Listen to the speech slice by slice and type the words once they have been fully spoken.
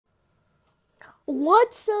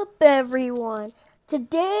What's up, everyone?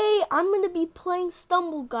 Today I'm gonna be playing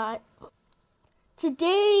Stumble Guy.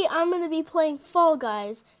 Today I'm gonna be playing Fall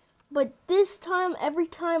Guys, but this time, every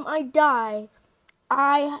time I die,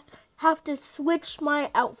 I have to switch my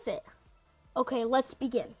outfit. Okay, let's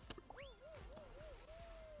begin.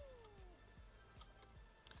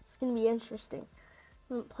 It's gonna be interesting.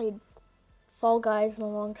 I haven't played Fall Guys in a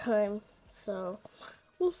long time, so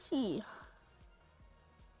we'll see.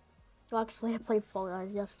 Well, actually, I played Fall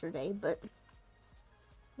Guys yesterday, but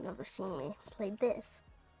you've never seen me play this.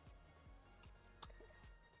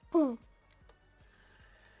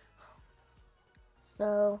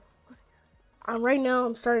 So, right now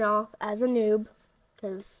I'm starting off as a noob,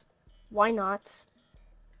 because why not?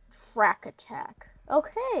 Track attack.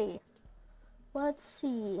 Okay, let's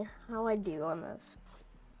see how I do on this.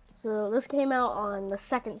 So this came out on the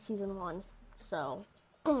second season one, so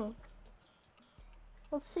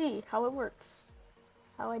let's see how it works,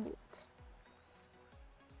 how I do it.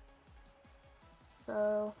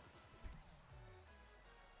 So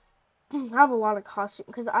I have a lot of costumes,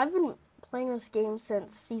 because I've been playing this game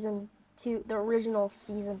since season 2, the original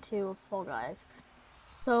season 2 of Fall Guys.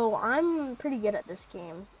 So I'm pretty good at this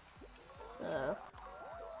game. So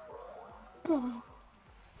I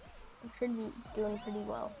should be doing pretty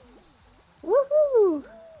well. Woohoo!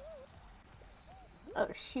 Oh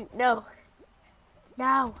shoot, no.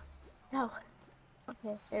 No. No.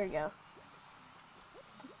 Okay, there we go.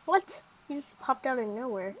 What? He just popped out of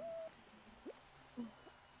nowhere.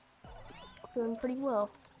 Doing pretty well.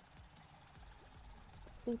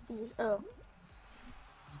 Hate these. Oh.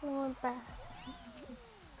 I want back.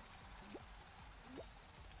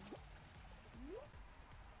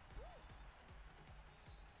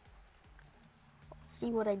 Let's see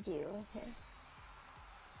what I do. Okay.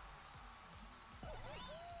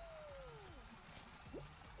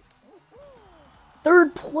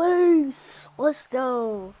 Third place! Let's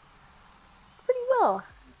go. Pretty well.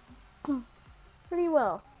 Pretty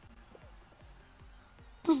well.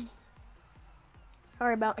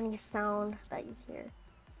 Sorry about any sound that you hear.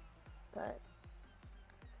 But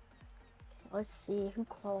let's see who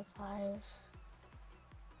qualifies.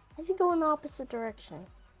 Does he go in the opposite direction?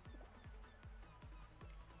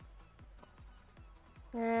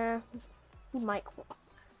 Yeah, he might. What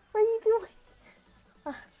are you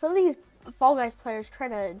doing? Some of these Fall Guys players try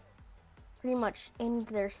to pretty much end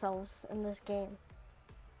themselves in this game.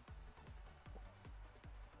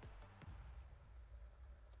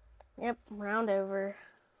 Yep, round over.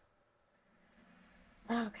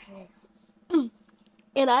 Okay.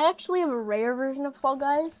 And I actually have a rare version of Fall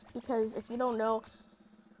Guys, because if you don't know,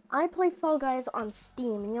 I play Fall Guys on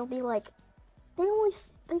Steam, and you'll be like, they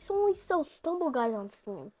only sell Stumble Guys on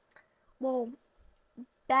Steam. Well,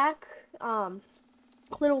 back a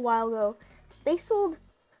little while ago, they sold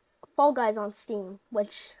Fall Guys on Steam,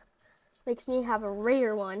 which makes me have a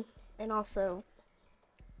rare one, and also,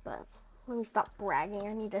 but let me stop bragging.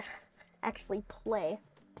 I need to actually play.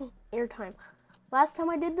 Airtime. Last time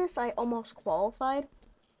I did this, I almost qualified,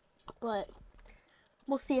 but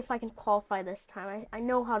we'll see if I can qualify this time. I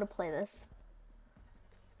know how to play this,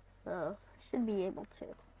 so I should be able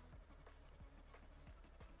to.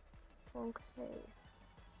 Okay.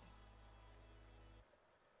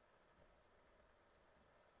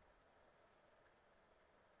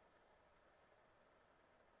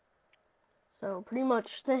 So pretty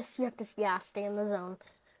much this, you have to, stay in the zone.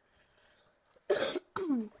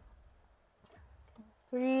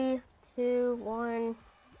 3, 2, 1.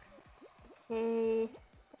 Okay.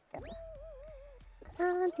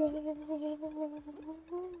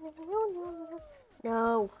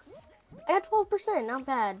 No. I got 12%, not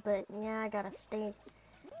bad, but yeah, I gotta stay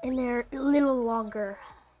in there a little longer.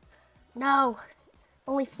 No.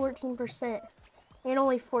 Only 14%. And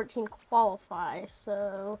only 14 qualify,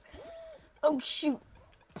 so... Oh, shoot.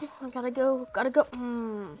 I gotta go.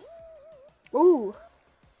 Ooh.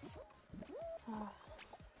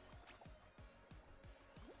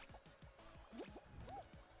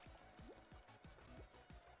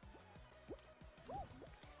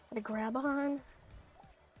 Gotta grab on.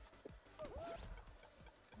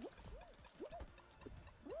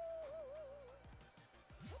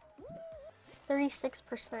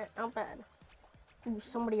 %, not bad. Ooh,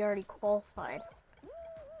 somebody already qualified.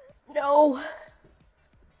 No!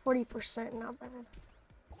 40%, not bad.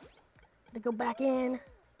 Gotta go back in.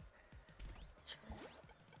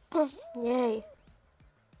 Yay.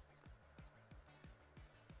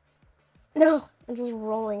 No, I'm just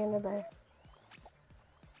rolling into there.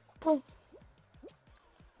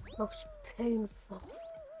 Most painful.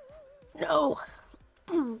 No!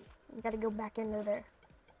 I gotta go back into there.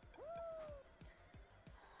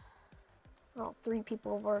 Oh, 3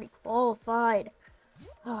 people have already qualified.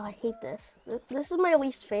 Oh, I hate this. This is my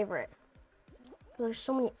least favorite. There's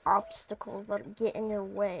so many obstacles that get in your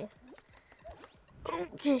way.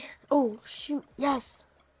 Okay. Oh, shoot. Yes.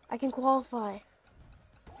 I can qualify.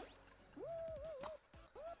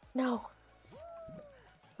 No.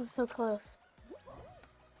 I'm so close.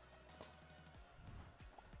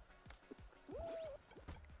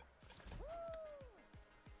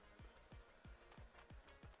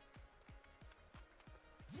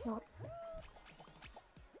 No.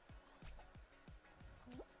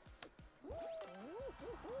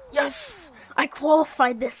 Yes! I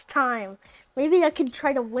qualified this time. Maybe I could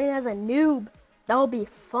try to win as a noob. That would be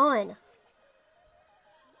fun.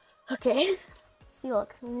 Okay. See,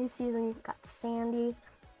 look. New season, you've got Sandy.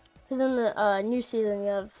 Because in the new season, you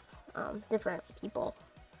have different people.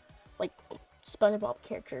 Like SpongeBob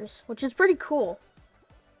characters. Which is pretty cool.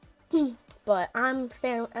 But I'm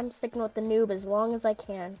sticking with the noob as long as I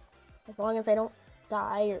can. As long as I don't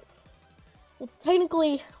die.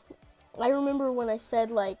 Technically, I remember when I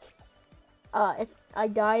said, like, if I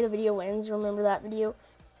die, the video ends. Remember that video?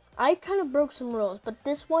 I kind of broke some rules, but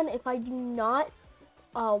this one, if I do not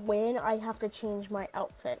win, I have to change my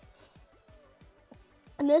outfit.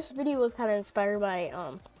 And this video was kind of inspired by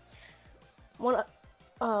one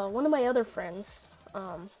of my other friends.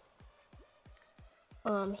 Me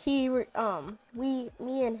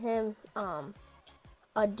and him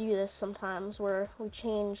do this sometimes, where we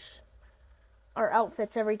change our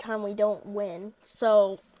outfits every time we don't win.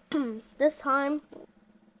 So this time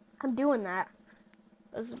I'm doing that.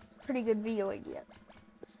 It was a pretty good video idea.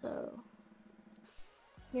 So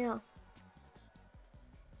yeah.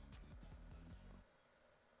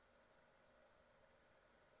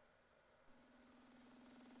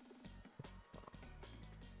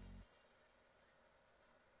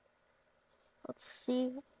 Let's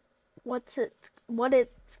see what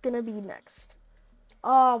it's gonna be next.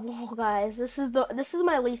 Oh well, guys, this is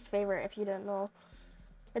my least favorite. If you didn't know,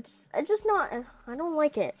 it's just not. I don't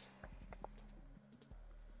like it.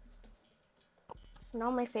 It's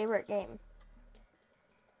not my favorite game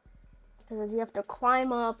because you have to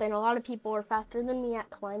climb up, and a lot of people are faster than me at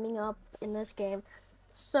climbing up in this game.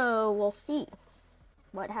 So we'll see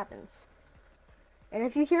what happens. And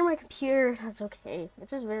if you hear my computer, that's okay.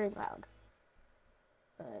 It's just very loud.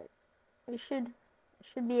 But we should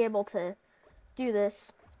be able to do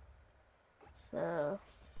this. So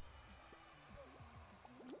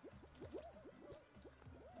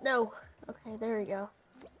no. Okay, there we go.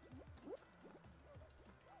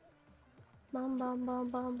 Bum bum bum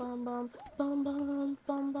bum bum bum bum bum bum bum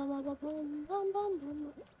bum bum bum bum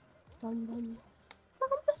bum bum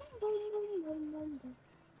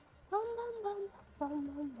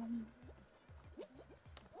bum.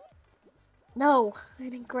 No, I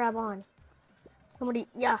didn't grab on. Somebody,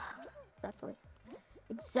 yeah, exactly,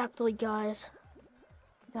 guys.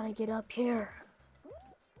 Gotta get up here.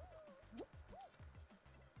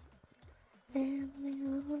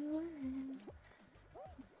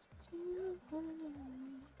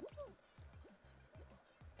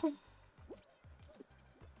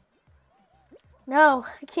 No,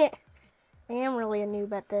 I can't. I am really a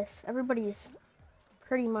noob at this. Everybody's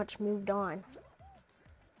pretty much moved on.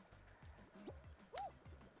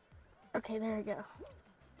 Okay, there we go.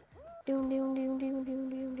 Doom doom doom doom doom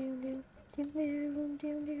doom doom doom doom doom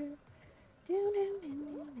doom doom.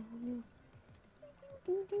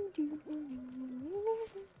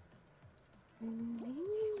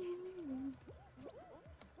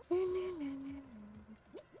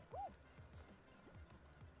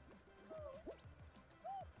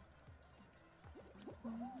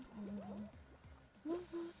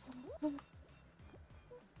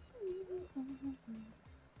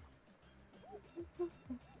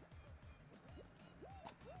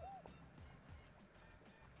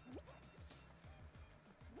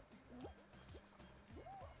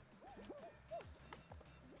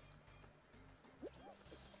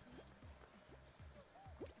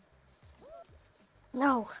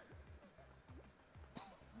 No.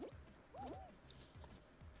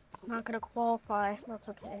 I'm not gonna qualify. That's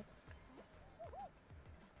okay.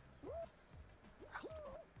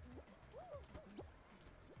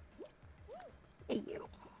 Hey, you.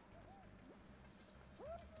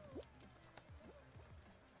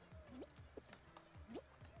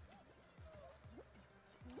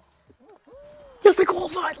 Yes, I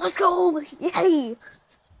qualified. Let's go. Yay. I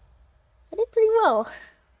did pretty well.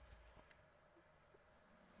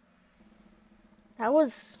 That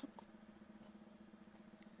was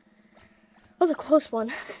a close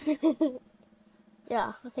one.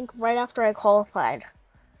 Yeah, I think right after I qualified,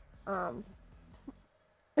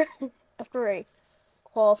 after I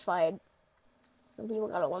qualified, some people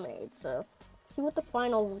got eliminated. So let's see what the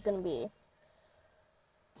finals is gonna be.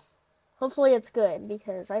 Hopefully it's good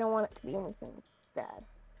because I don't want it to be anything bad.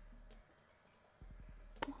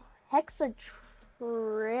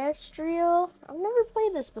 Hexaterrestrial? I've never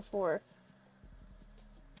played this before.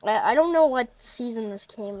 I don't know what season this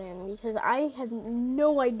came in because I had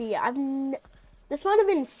no idea. This might have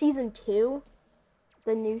been season 2,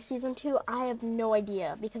 the new season 2. I have no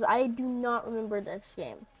idea because I do not remember this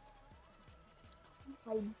game.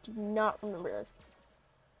 I do not remember this.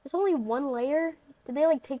 There's only one layer. Did they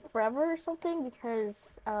like take forever or something?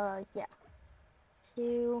 Because yeah.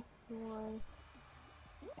 2, 1.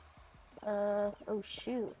 Oh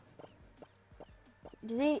shoot.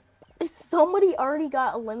 Somebody already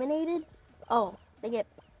got eliminated? Oh, they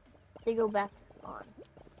go back on.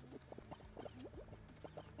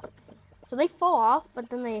 Okay. So they fall off, but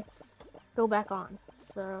then they go back on.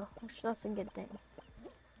 So that's a good thing.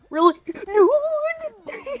 Really? No!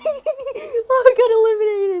 Oh, I got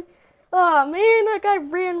eliminated. Oh man, that guy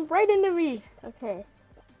ran right into me. Okay.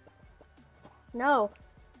 No.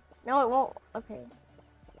 No, it won't. Okay.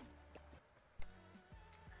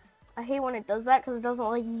 I hate when it does that because it doesn't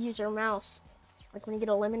let you use your mouse. Like when you get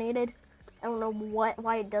eliminated. I don't know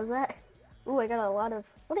why it does that. Ooh, I got a lot of...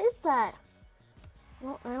 What is that?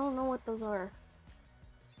 Well, I don't know what those are.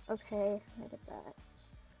 Okay, I get that.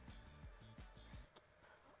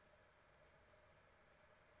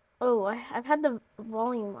 Oh, I've had the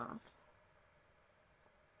volume off.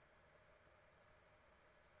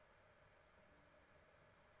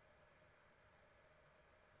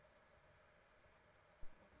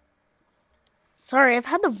 Sorry, I've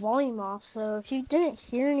had the volume off, so if you didn't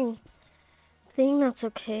hear anything, that's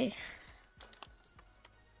okay.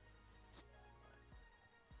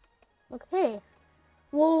 Okay.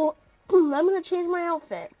 Well, I'm gonna change my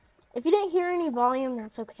outfit. If you didn't hear any volume,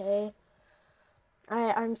 that's okay.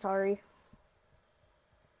 I'm sorry.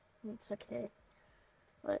 It's okay.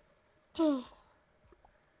 But I'm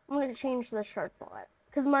gonna change the Sharkbot.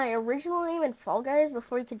 Because my original name in Fall Guys,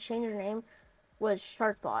 before you could change your name, was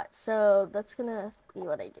Sharkbot. So that's gonna be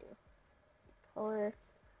what I do. Color.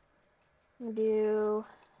 I'll do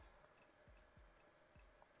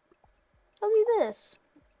this.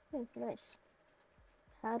 Nice.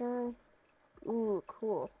 Pattern. Ooh,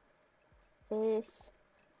 cool. Face.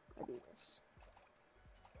 I'll do this.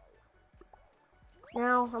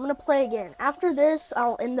 Now, I'm gonna play again. After this,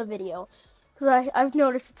 I'll end the video. Because I've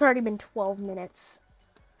noticed it's already been 12 minutes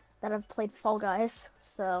that I've played Fall Guys.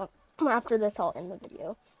 So, after this, I'll end the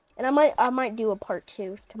video. And I might do a part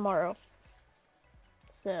 2 tomorrow.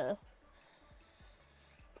 So.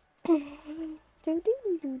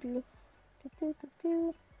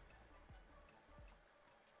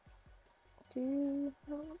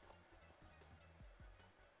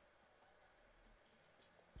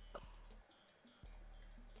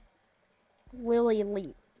 Lily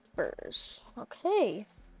Leapers. Okay.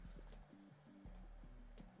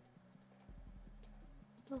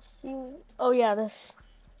 Let's see. Oh yeah, this.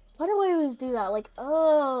 Why do I always do that? Like,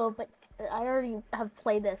 oh, but I already have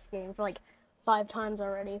played this game for like 5 times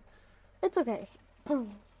already. It's okay.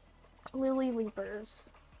 Lily Leapers.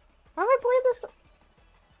 Have I played this?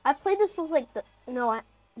 I've played this with like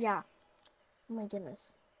yeah. Oh my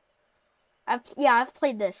goodness. I've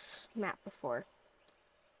played this map before.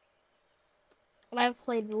 I've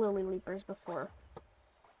played Lily Leapers before.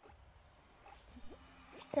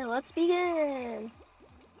 Okay, let's begin.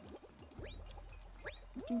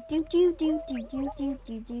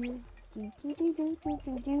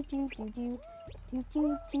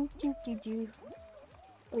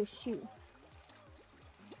 Oh shoot.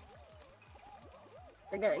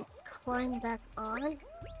 I gotta climb back on.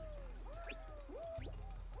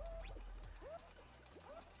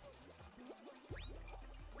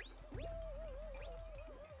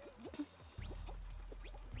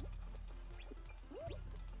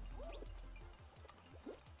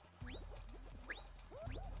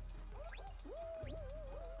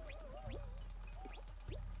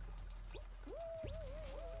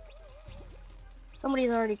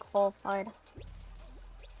 Somebody's already qualified.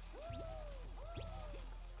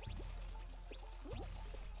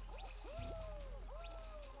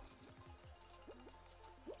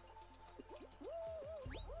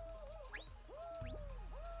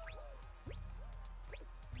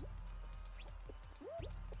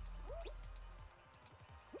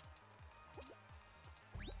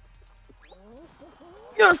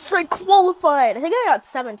 Yes, I qualified! I think I got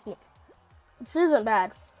 17th. Which isn't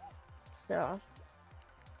bad. So.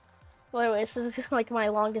 Well, anyways, this is like my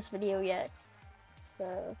longest video yet.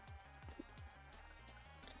 So.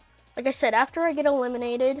 like I said, after I get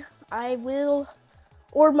eliminated, I will,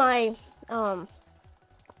 or my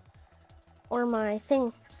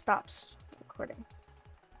thing stops recording.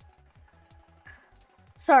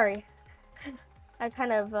 Sorry, I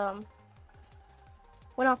kind of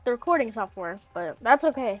went off the recording software, but that's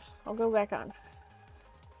okay. I'll go back on.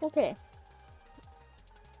 Okay.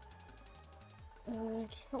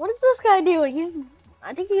 What is this guy doing?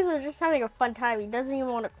 I think he's just having a fun time. He doesn't even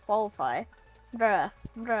want to qualify. Bruh,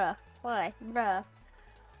 why?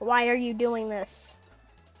 Why are you doing this?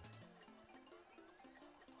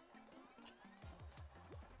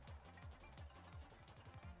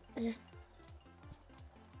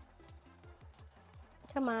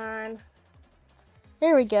 Come on.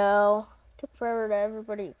 There we go. Took forever to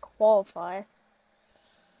everybody qualify.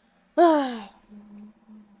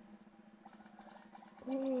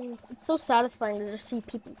 It's so satisfying to just see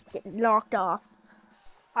people get knocked off.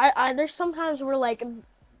 There's sometimes where like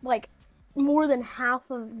more than half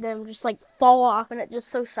of them just like fall off, and it's just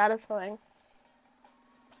so satisfying.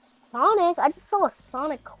 Sonic? I just saw a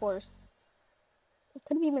Sonic course. I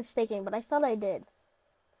could be mistaken, but I thought I did.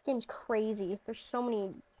 This game's crazy. There's so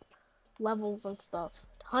many levels and stuff.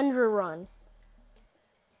 Tundra Run.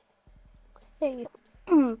 Hey,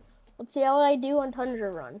 let's see how I do on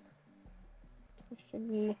Tundra Run. It should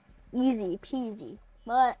be easy peasy.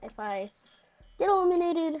 But if I get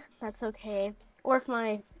eliminated, that's okay. Or if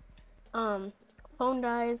my phone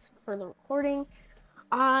dies for the recording,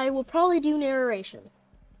 I will probably do narration.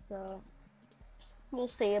 So we'll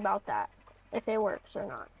see about that, if it works or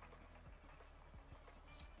not.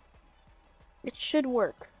 It should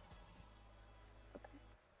work.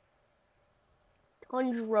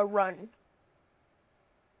 Tundra Run.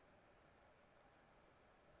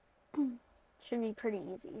 Should be pretty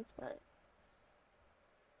easy, but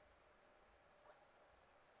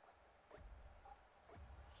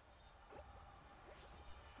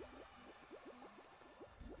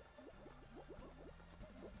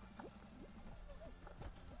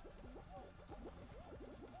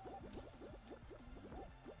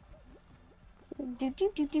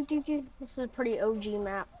this is a pretty OG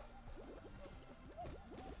map.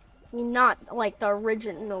 I mean, not like the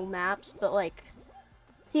original maps, but like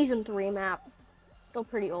season 3 map. Still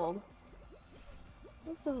pretty old.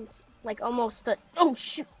 This is like almost a, oh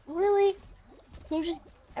shoot, really? Can you just,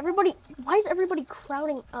 everybody, why is everybody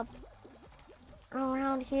crowding up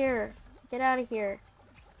around here? Get out of here.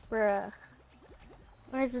 Bruh.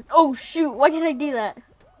 Why is it, oh shoot, why did I do that?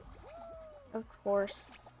 Of course.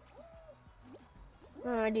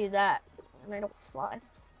 I do that, and I don't fly.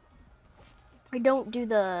 I don't do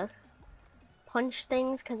the punch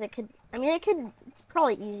things, because it could, I mean, it's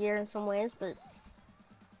probably easier in some ways, but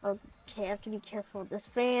okay, I have to be careful with this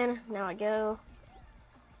fan. Now I go.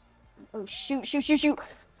 Oh, shoot.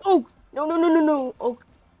 Oh, no. Oh,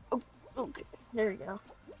 okay. There we go.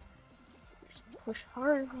 Just push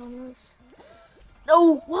hard on this.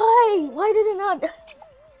 No, why? Why did it not?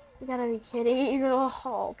 You gotta be kidding.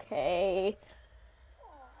 Oh, okay.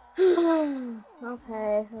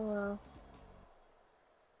 Okay, well.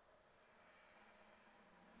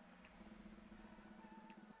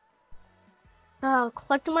 Oh,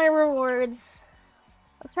 collect my rewards.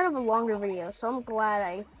 That's kind of a longer video, so I'm glad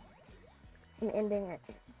I am ending it.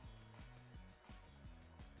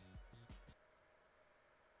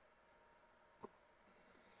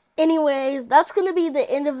 Anyways, that's gonna be the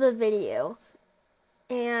end of the video.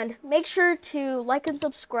 And make sure to like and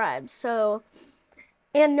subscribe,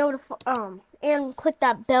 and and click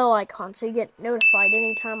that bell icon so you get notified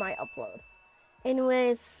anytime I upload.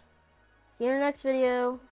 Anyways, see you in the next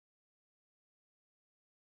video.